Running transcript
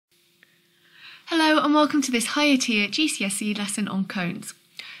Hello and welcome to this higher tier GCSE lesson on cones.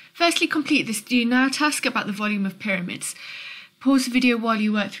 Firstly, complete this do now task about the volume of pyramids. Pause the video while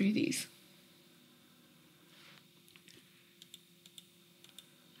you work through these.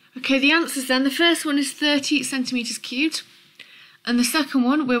 Okay, the answers then. The first one is 30 centimetres cubed, and the second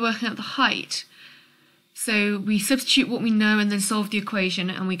one we're working out the height. So we substitute what we know and then solve the equation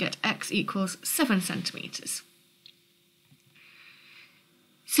and we get x equals 7 centimetres.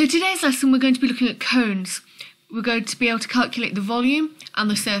 So today's lesson we're going to be looking at cones. We're going to be able to calculate the volume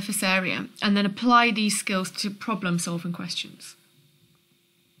and the surface area and then apply these skills to problem solving questions.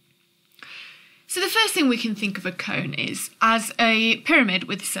 So the first thing we can think of a cone is as a pyramid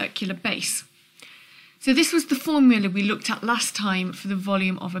with a circular base. So this was the formula we looked at last time for the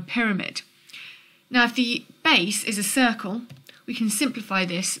volume of a pyramid. Now if the base is a circle, we can simplify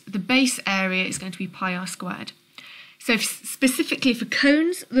this. The base area is going to be pi r squared. So specifically for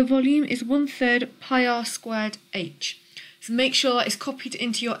cones, the volume is 1/3 pi r squared h. So make sure that is copied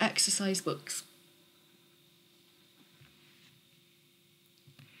into your exercise books.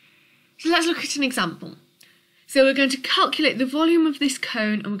 So let's look at an example. So we're going to calculate the volume of this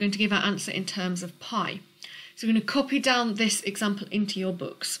cone and we're going to give our answer in terms of pi. So we're going to copy down this example into your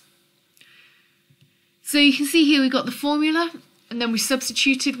books. So you can see here we've got the formula and then we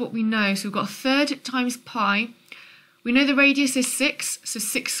substituted what we know. So we've got 1/3 times pi. We know the radius is 6, so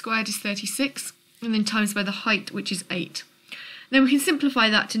 6 squared is 36, and then times by the height, which is 8. Then we can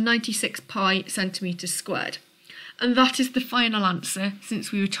simplify that to 96 pi centimetres squared. And that is the final answer,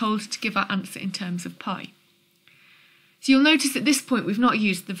 since we were told to give our answer in terms of pi. So you'll notice at this point we've not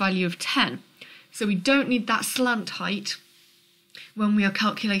used the value of 10, so we don't need that slant height when we are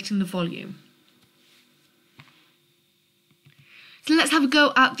calculating the volume. So let's have a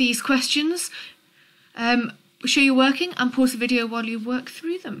go at these questions. Show you working and pause the video while you work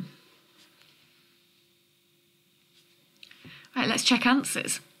through them. Right, let's check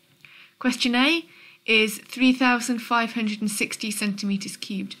answers. Question A is 3,560 centimetres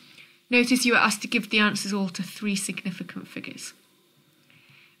cubed. Notice you were asked to give the answers all to 3 significant figures.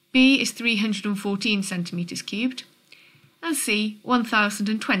 B is 314 centimetres cubed. And C,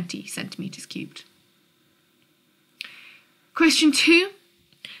 1,020 centimetres cubed. Question 2,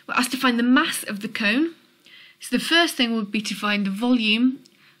 we're asked to find the mass of the cone. So the first thing would be to find the volume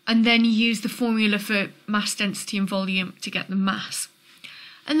and then use the formula for mass density and volume to get the mass.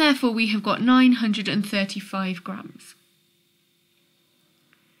 And therefore we have got 935 grams.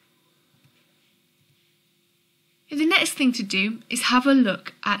 The next thing to do is have a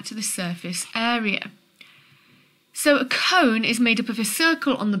look at the surface area. So a cone is made up of a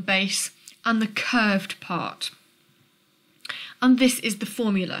circle on the base and the curved part. And this is the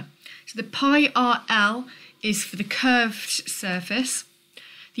formula. So the pi RL is for the curved surface,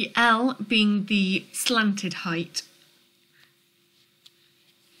 the L being the slanted height.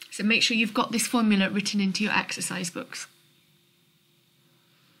 So make sure you've got this formula written into your exercise books.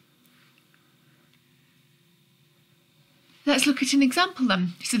 Let's look at an example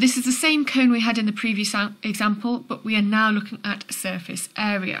then. So this is the same cone we had in the previous example, but we are now looking at surface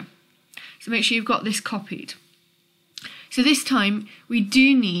area. So make sure you've got this copied. So this time we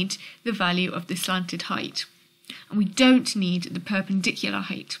do need the value of the slanted height and we don't need the perpendicular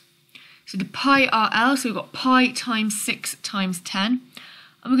height. So the pi RL, so we've got pi times 6 times 10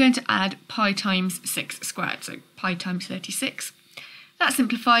 and we're going to add pi times 6 squared, so pi times 36. That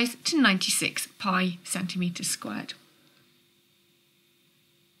simplifies to 96 pi centimetres squared.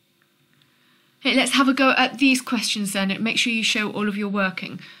 Okay, let's have a go at these questions then. Make sure you show all of your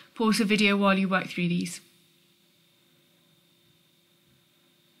working. Pause the video while you work through these.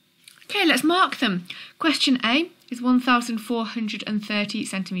 Okay, let's mark them. Question A is 1,430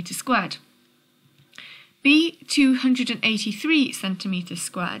 centimetres squared. B, 283 centimetres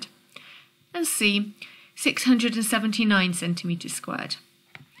squared. And C, 679 centimetres squared.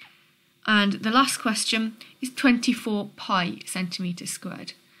 And the last question is 24 pi centimetres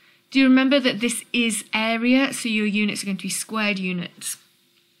squared. Do you remember that this is area, so your units are going to be squared units?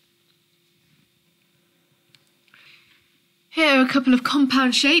 Here are a couple of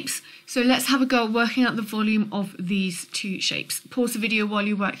compound shapes, so let's have a go at working out the volume of these two shapes. Pause the video while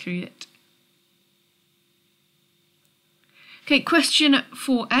you work through it. Okay, question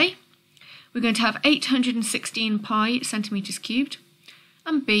 4A. We're going to have 816 pi centimetres cubed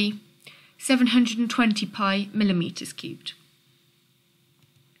and B, 720 pi millimetres cubed.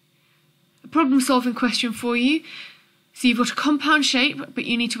 A problem solving question for you. So you've got a compound shape, but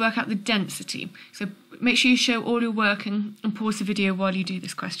you need to work out the density. So make sure you show all your working and pause the video while you do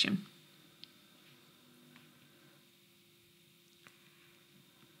this question.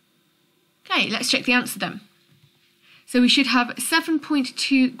 Okay, let's check the answer then. So we should have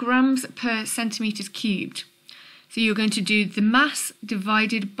 7.2 grams per centimetres cubed. So you're going to do the mass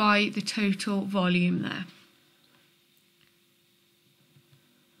divided by the total volume there.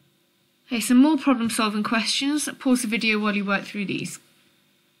 Okay, some more problem solving questions. Pause the video while you work through these.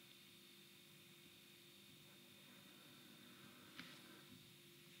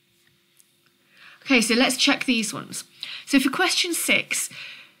 Okay, so let's check these ones. So for question 6,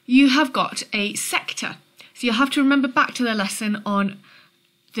 you have got a sector. So you'll have to remember back to the lesson on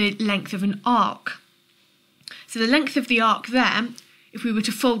the length of an arc. So the length of the arc there, if we were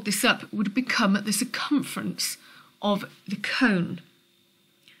to fold this up, would become the circumference of the cone.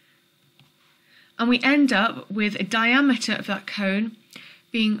 And we end up with a diameter of that cone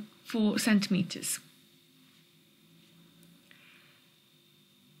being 4 centimetres.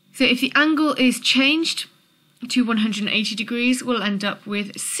 So if the angle is changed to 180 degrees, we'll end up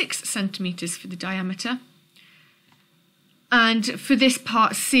with 6 centimetres for the diameter. And for this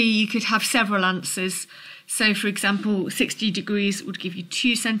part C, you could have several answers. So for example, 60 degrees would give you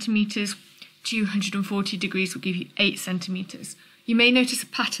 2 centimetres, 240 degrees would give you 8 centimetres. You may notice a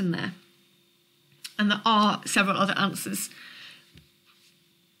pattern there. And there are several other answers.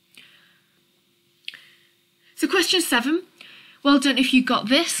 So question 7, well done if you got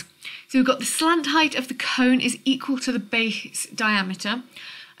this. So we've got the slant height of the cone is equal to the base diameter,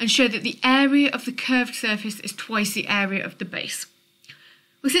 and show that the area of the curved surface is twice the area of the base.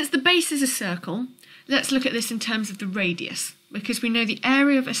 Well, since the base is a circle, let's look at this in terms of the radius, because we know the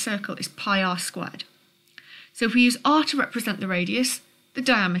area of a circle is pi r squared. So if we use r to represent the radius, the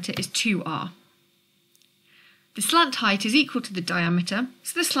diameter is 2r. The slant height is equal to the diameter,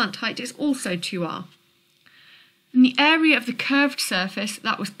 so the slant height is also 2r. And the area of the curved surface,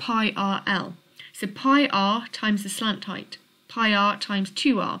 that was pi rl. So pi r times the slant height, pi r times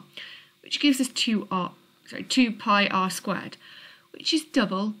 2r, which gives us 2 pi r squared, which is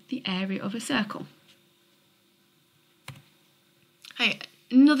double the area of a circle. Okay,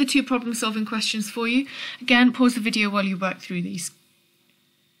 another 2 problem solving questions for you. Again, pause the video while you work through these.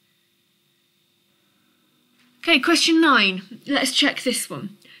 Okay, question 9. Let's check this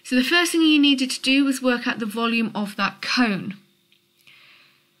one. So the first thing you needed to do was work out the volume of that cone.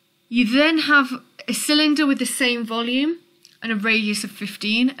 You then have a cylinder with the same volume and a radius of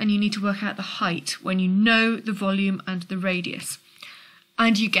 15, and you need to work out the height when you know the volume and the radius.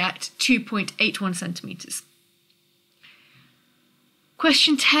 And you get 2.81 centimetres.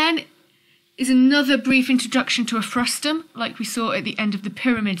 Question 10 is another brief introduction to a frustum, like we saw at the end of the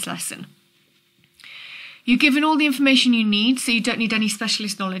pyramids lesson. You're given all the information you need, so you don't need any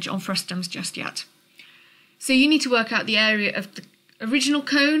specialist knowledge on frustums just yet. So you need to work out the area of the original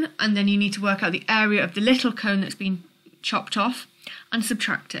cone, and then you need to work out the area of the little cone that's been chopped off and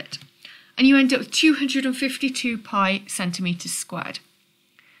subtract it. And you end up with 252 pi centimetres squared.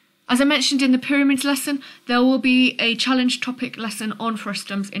 As I mentioned in the pyramids lesson, there will be a challenge topic lesson on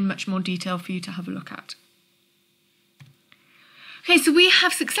frustums in much more detail for you to have a look at. Okay, so we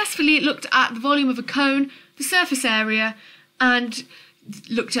have successfully looked at the volume of a cone, the surface area, and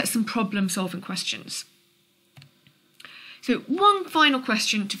looked at some problem solving questions. So one final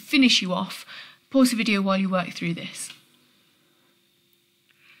question to finish you off. Pause the video while you work through this.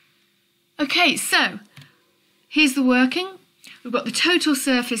 Okay, so here's the working. We've got the total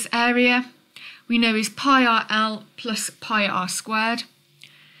surface area we know is pi rl plus pi r squared.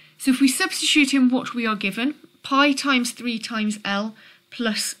 So if we substitute in what we are given, pi times 3 times l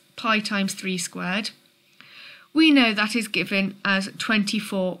plus pi times 3 squared, we know that is given as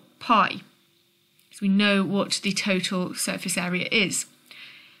 24 pi. So we know what the total surface area is.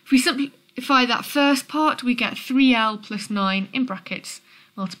 If we simplify that first part, we get 3l plus 9 in brackets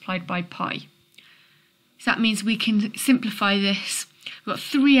multiplied by pi. So that means we can simplify this. We've got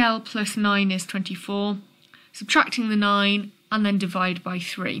 3l plus 9 is 24, subtracting the 9 and then divide by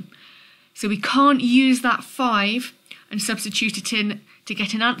 3. So we can't use that 5 and substitute it in to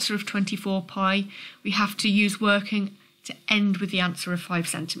get an answer of 24 pi. We have to use working to end with the answer of 5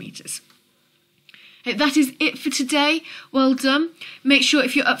 centimetres. That is it for today. Well done. Make sure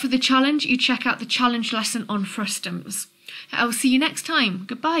if you're up for the challenge, you check out the challenge lesson on frustums. I will see you next time.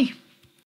 Goodbye.